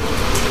Him.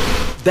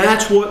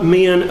 That's what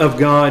men of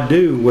God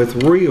do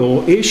with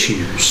real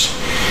issues.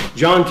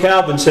 John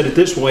Calvin said it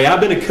this way,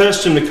 I've been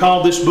accustomed to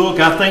call this book,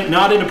 I think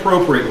not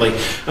inappropriately,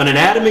 an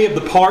anatomy of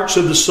the parts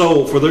of the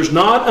soul, for there's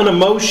not an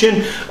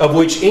emotion of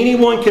which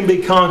anyone can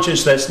be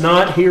conscious that's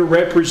not here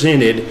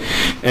represented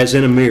as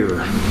in a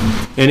mirror.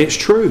 And it's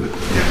true.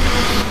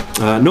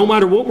 No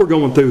matter what we're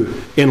going through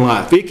in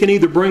life, it can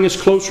either bring us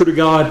closer to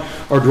God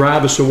or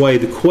drive us away.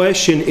 The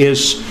question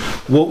is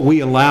what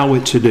we allow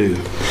it to do.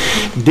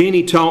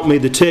 Denny taught me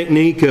the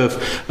technique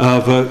of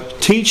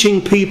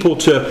teaching people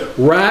to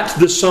write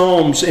the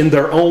Psalms in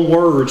their own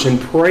words and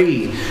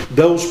pray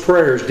those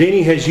prayers.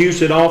 Denny has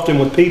used it often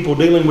with people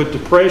dealing with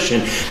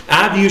depression.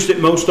 I've used it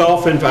most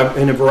often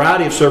in a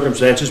variety of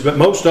circumstances, but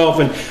most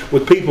often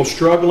with people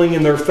struggling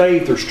in their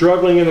faith or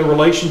struggling in their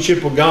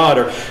relationship with God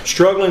or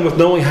struggling with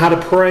knowing how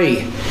to pray.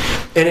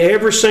 And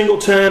every single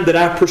time that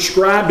I've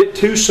prescribed it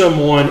to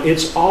someone,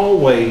 it's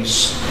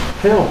always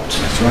helped.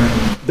 That's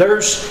right.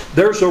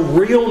 There's a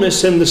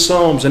realness in the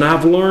Psalms, and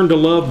I've learned to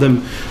love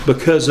them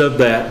because of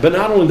that. But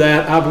not only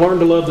that, I've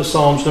learned to love the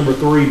Psalms, number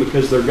 3,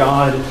 because they're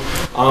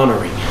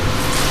God-honoring.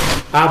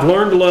 I've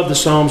learned to love the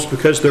Psalms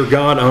because they're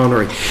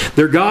God-honoring.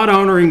 They're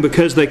God-honoring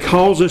because they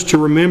cause us to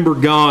remember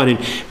God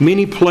in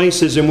many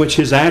places in which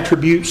His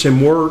attributes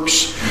and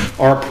works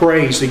are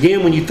praised.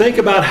 Again, when you think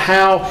about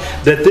how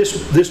that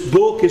this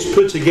book is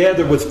put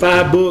together with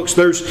 5 books,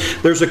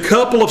 there's a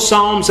couple of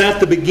Psalms at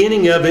the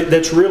beginning of it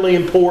that's really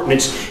important.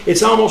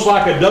 It's almost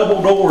like a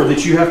double door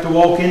that you have to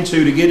walk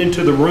into to get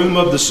into the room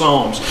of the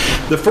Psalms.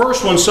 The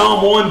first one,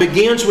 Psalm 1,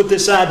 begins with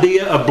this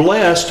idea of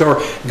blessed or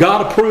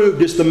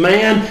God-approved is the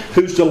man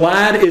whose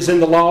delight is in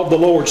the law of the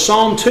Lord.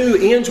 Psalm 2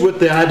 ends with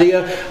the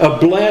idea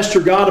of blessed or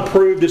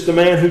God-approved is the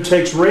man who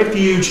takes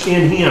refuge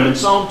in Him. And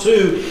Psalm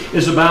 2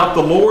 is about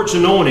the Lord's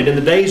anointed. In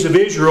the days of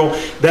Israel,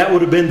 that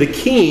would have been the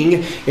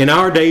king. In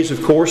our days,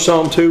 of course,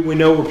 Psalm 2 we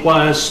know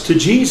applies to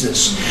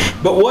Jesus.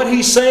 But what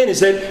he's saying is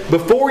that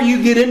before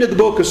you get into the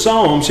book of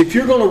Psalms, if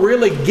you're going to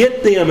really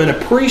get them and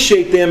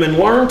appreciate them and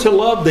learn to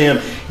love them,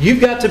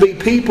 you've got to be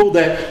people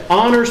that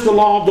honors the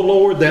law of the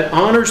Lord, that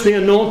honors the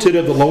anointed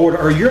of the Lord,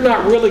 or you're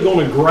not really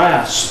going to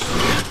grasp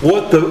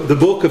what the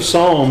book of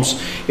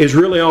Psalms is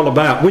really all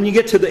about. When you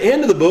get to the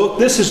end of the book,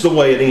 this is the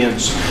way it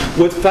ends,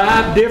 with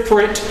 5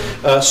 different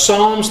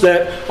psalms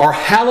that are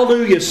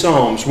hallelujah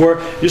psalms, where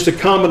just a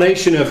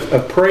combination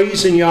of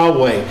praising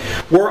Yahweh.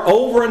 Where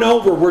over and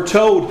over we're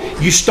told,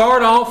 you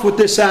start off with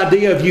this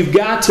idea of you've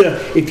got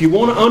to, if you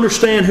want to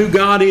understand who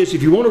God is,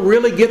 if you want to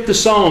really get the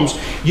Psalms,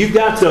 you've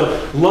got to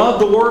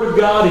love the Word of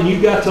God, and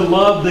you've got to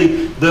love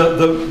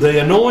the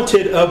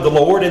anointed of the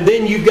Lord, and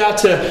then you've got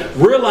to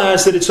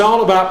realize that it's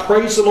all about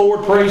praise the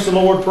Lord, praise the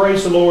Lord,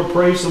 praise the Lord,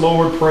 praise the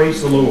Lord,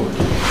 praise the Lord.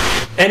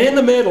 And in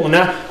the middle, and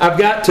I've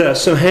got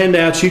some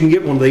handouts. You can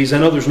get one of these. I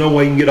know there's no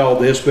way you can get all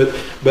this,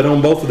 but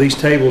on both of these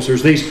tables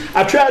there's these.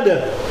 I've tried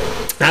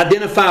to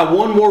identify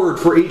one word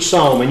for each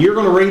psalm, and you're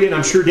going to read it.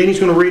 I'm sure Denny's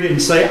going to read it and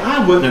say,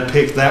 I wouldn't have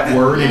picked that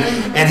word,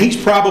 and he's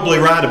probably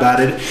right about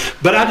it.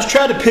 But I just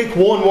tried to pick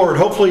one word.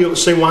 Hopefully you'll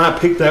see why I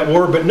picked that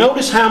word. But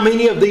notice how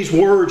many of these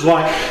words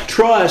like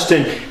trust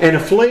and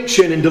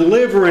affliction and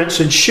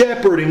deliverance and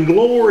shepherd and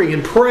glory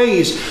and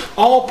praise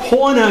all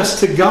point us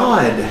to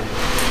God.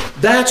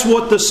 That's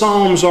what the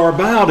Psalms are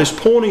about, is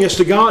pointing us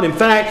to God. In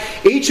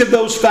fact, each of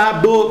those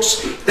 5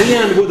 books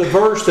end with a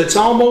verse that's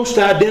almost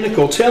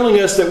identical, telling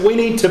us that we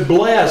need to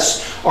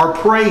bless or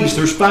praise.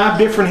 There's 5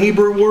 different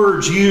Hebrew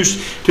words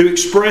used to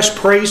express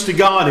praise to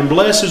God, and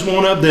bless is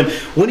one of them.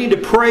 We need to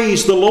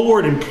praise the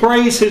Lord and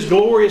praise His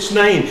glorious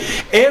name.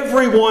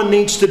 Everyone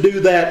needs to do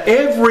that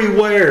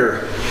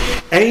everywhere.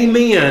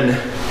 Amen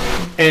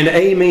and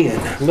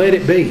amen. Let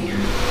it be.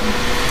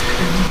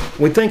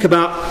 We think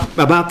about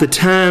the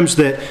times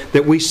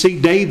that we see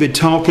David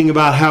talking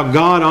about how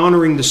God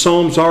honoring the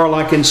Psalms are,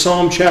 like in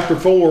Psalm chapter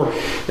 4.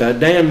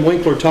 Dan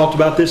Winkler talked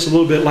about this a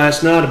little bit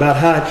last night, about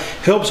how it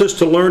helps us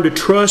to learn to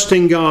trust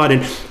in God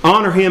and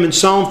honor Him. In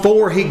Psalm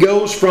 4, he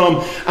goes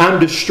from, I'm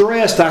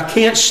distressed, I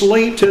can't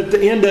sleep, to at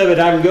the end of it,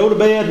 I can go to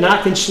bed and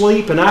I can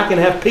sleep and I can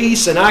have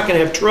peace and I can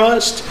have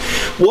trust.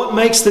 What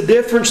makes the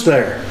difference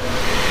there?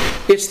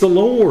 It's the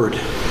Lord.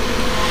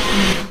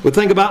 We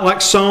think about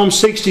like Psalm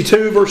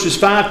 62 verses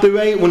 5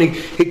 through 8 when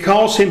he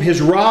calls Him His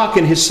rock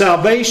and His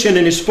salvation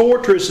and His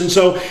fortress. And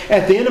so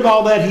at the end of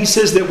all that, he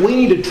says that we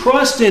need to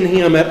trust in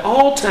Him at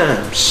all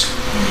times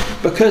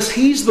because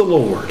He's the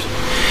Lord.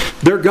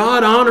 They're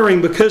God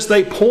honoring because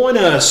they point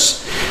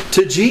us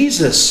to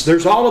Jesus.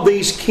 There's all of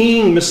these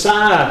King,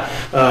 Messiah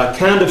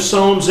kind of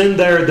psalms in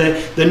there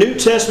that the New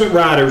Testament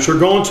writers are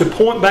going to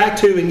point back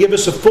to and give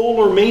us a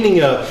fuller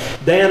meaning of.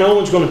 Dan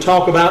Owen's going to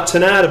talk about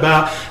tonight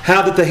about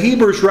how that the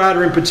Hebrews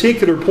writer in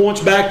particular points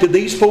back to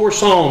these 4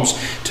 psalms,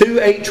 2,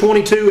 8,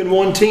 22, and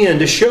 110,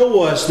 to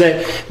show us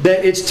that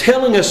it's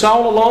telling us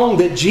all along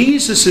that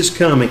Jesus is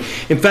coming.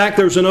 In fact,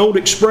 there's an old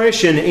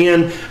expression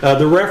in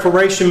the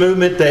Reformation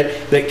movement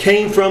that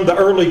came from the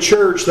early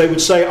church. They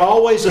would say,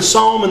 always a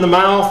psalm in the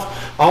mouth,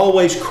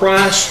 always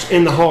Christ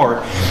in the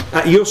heart.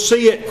 You'll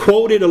see it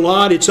quoted a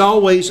lot. It's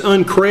always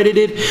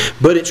uncredited,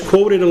 but it's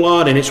quoted a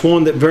lot, and it's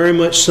one that very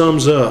much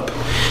sums up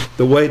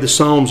the way the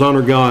Psalms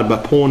honor God by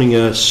pointing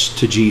us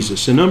to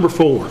Jesus. And number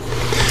 4,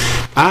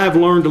 I have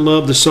learned to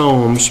love the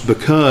Psalms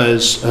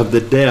because of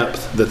the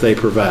depth that they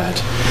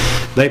provide.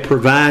 They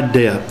provide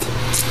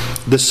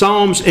depth. The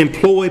Psalms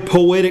employ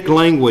poetic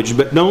language,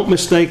 but don't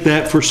mistake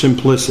that for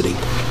simplicity.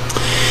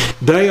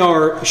 They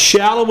are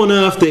shallow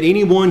enough that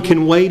anyone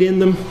can wade in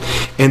them,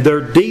 and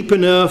they're deep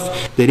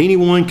enough that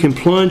anyone can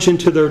plunge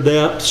into their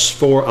depths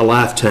for a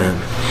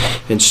lifetime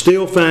and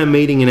still find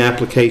meaning and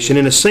application.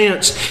 In a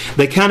sense,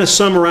 they kind of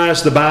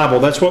summarize the Bible.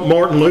 That's what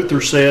Martin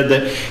Luther said,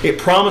 that it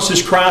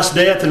promises Christ's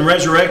death and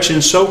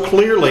resurrection so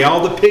clearly,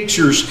 all the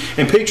pictures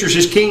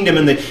His kingdom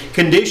and the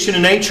condition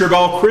and nature of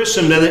all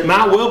Christendom, that it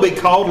might well be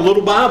called a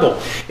little Bible.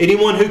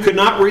 Anyone who could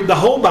not read the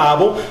whole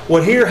Bible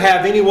would here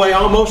have anyway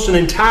almost an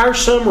entire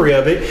summary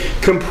of it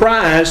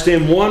comprised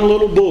in one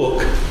little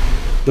book,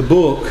 the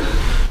book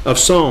of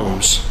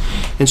Psalms.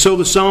 And so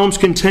the Psalms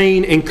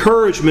contain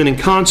encouragement and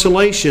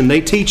consolation. They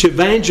teach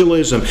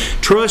evangelism,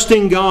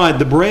 trusting God,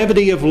 the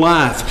brevity of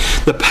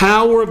life, the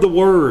power of the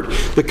Word,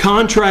 the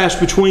contrast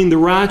between the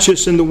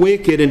righteous and the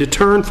wicked, and to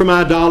turn from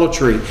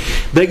idolatry.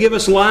 They give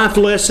us life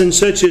lessons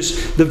such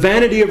as the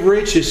vanity of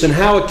riches and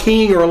how a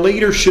king or a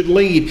leader should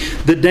lead,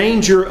 the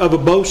danger of a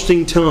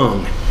boasting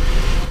tongue.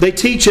 They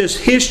teach us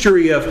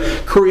history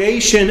of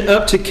creation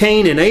up to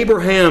Canaan,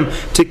 Abraham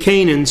to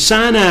Canaan,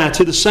 Sinai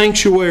to the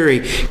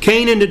sanctuary,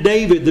 Canaan to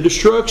David, the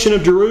destruction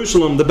of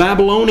Jerusalem, the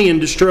Babylonian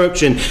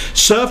destruction,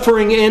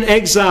 suffering in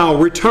exile,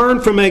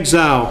 return from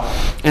exile,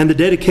 and the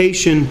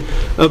dedication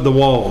of the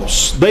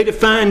walls. They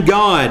define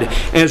God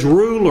as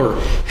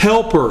ruler,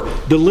 helper,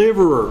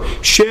 deliverer,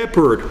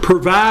 shepherd,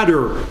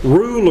 provider,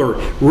 ruler,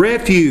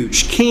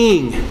 refuge,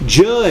 king,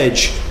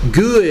 judge,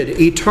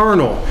 good,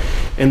 eternal.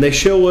 And they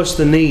show us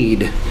the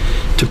need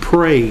to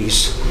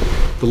praise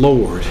the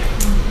Lord.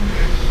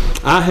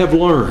 I have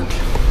learned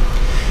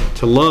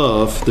to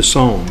love the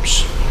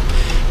Psalms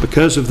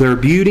because of their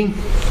beauty,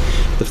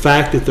 the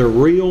fact that they're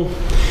real,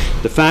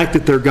 the fact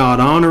that they're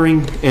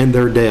God-honoring, and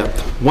their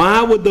depth.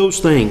 Why would those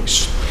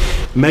things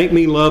make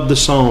me love the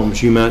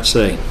Psalms, you might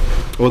say?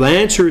 Well, the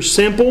answer is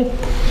simple,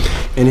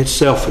 and it's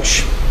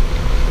selfish.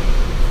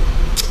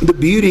 The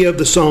beauty of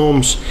the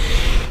Psalms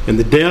and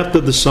the depth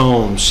of the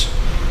Psalms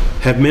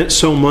have meant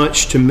so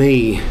much to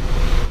me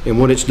and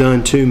what it's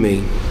done to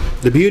me.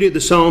 The beauty of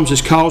the Psalms has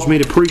caused me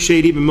to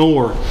appreciate even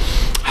more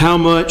how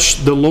much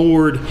the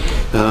Lord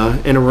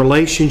and a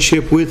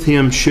relationship with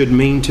Him should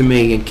mean to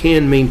me and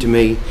can mean to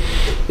me.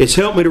 It's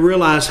helped me to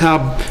realize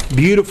how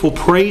beautiful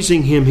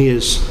praising Him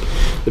is.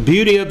 The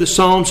beauty of the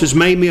Psalms has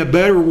made me a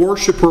better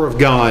worshiper of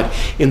God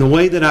in the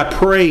way that I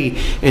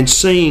pray and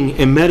sing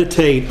and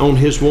meditate on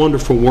His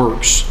wonderful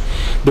works.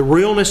 The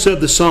realness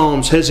of the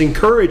Psalms has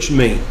encouraged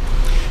me.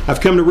 I've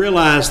come to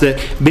realize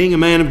that being a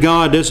man of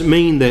God doesn't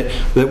mean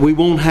that we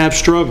won't have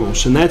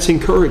struggles, and that's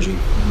encouraging.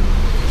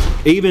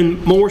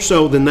 Even more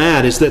so than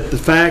that is that the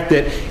fact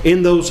that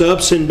in those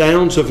ups and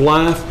downs of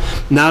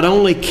life, not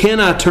only can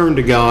I turn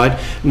to God,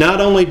 not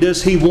only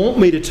does He want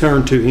me to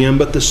turn to Him,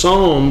 but the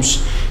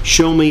Psalms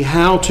show me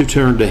how to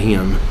turn to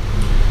Him.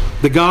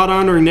 The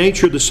God-honoring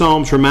nature of the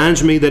Psalms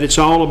reminds me that it's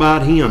all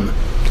about Him.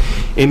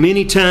 And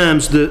many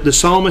times the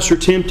psalmists are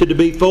tempted to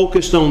be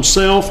focused on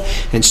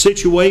self and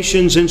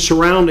situations and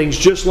surroundings,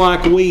 just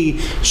like we,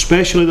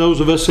 especially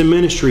those of us in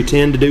ministry,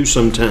 tend to do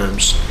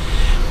sometimes.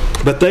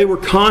 But they were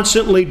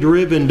constantly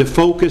driven to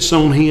focus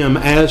on Him,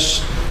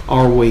 as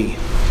are we.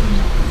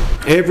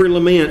 Every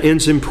lament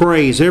ends in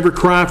praise. Every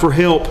cry for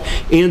help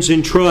ends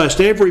in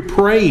trust. Every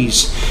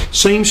praise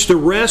seems to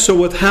wrestle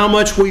with how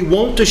much we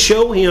want to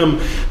show Him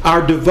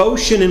our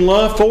devotion and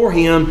love for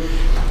Him,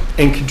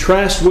 and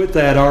contrast with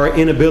that our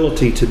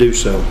inability to do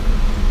so.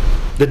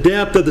 The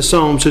depth of the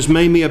Psalms has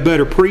made me a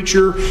better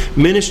preacher,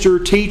 minister,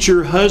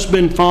 teacher,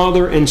 husband,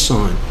 father, and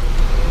son.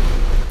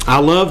 I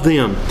love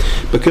them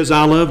because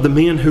I love the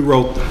men who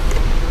wrote them.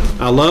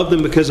 I love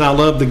them because I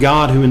love the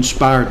God who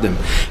inspired them.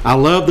 I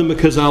love them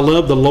because I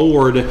love the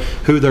Lord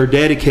who they're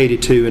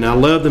dedicated to. And I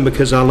love them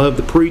because I love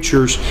the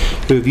preachers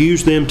who have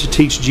used them to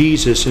teach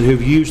Jesus and who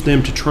have used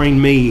them to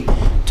train me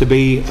to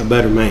be a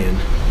better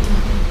man.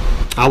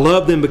 I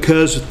love them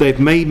because they've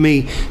made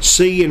me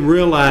see and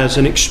realize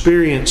and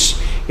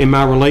experience in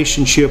my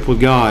relationship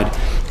with God.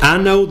 I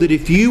know that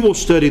if you will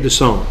study the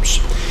Psalms,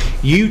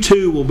 you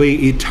too will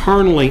be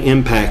eternally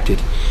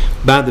impacted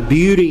by the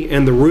beauty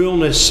and the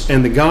realness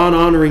and the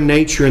God-honoring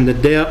nature and the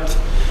depth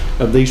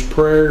of these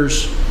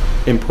prayers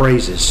and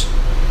praises.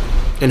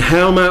 And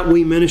how might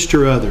we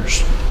minister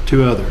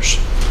to others?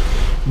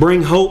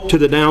 Bring hope to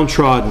the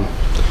downtrodden,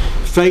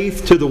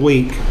 faith to the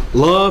weak,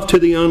 love to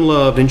the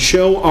unloved, and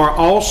show our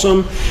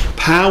awesome,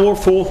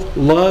 powerful,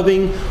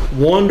 loving,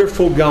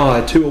 wonderful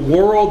God to a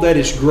world that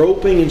is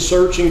groping and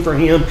searching for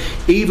Him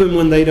even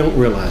when they don't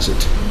realize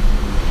it.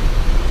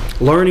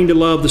 Learning to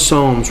love the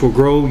Psalms will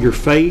grow your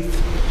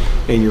faith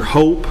and your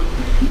hope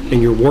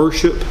and your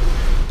worship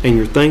and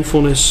your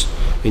thankfulness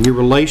and your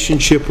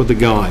relationship with the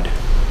God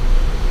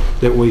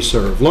that we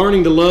serve.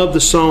 Learning to love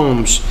the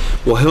Psalms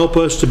will help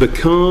us to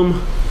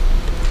become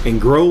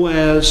and grow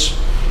as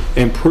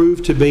and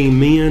prove to be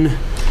men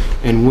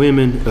and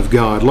women of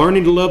God.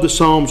 Learning to love the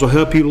Psalms will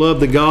help you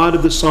love the God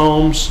of the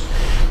Psalms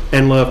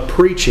and love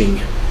preaching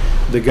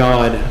the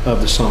God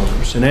of the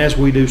Psalms. And as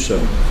we do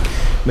so,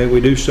 may we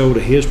do so to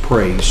His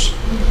praise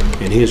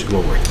and His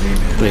glory.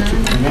 Amen. Thank you.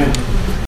 Amen.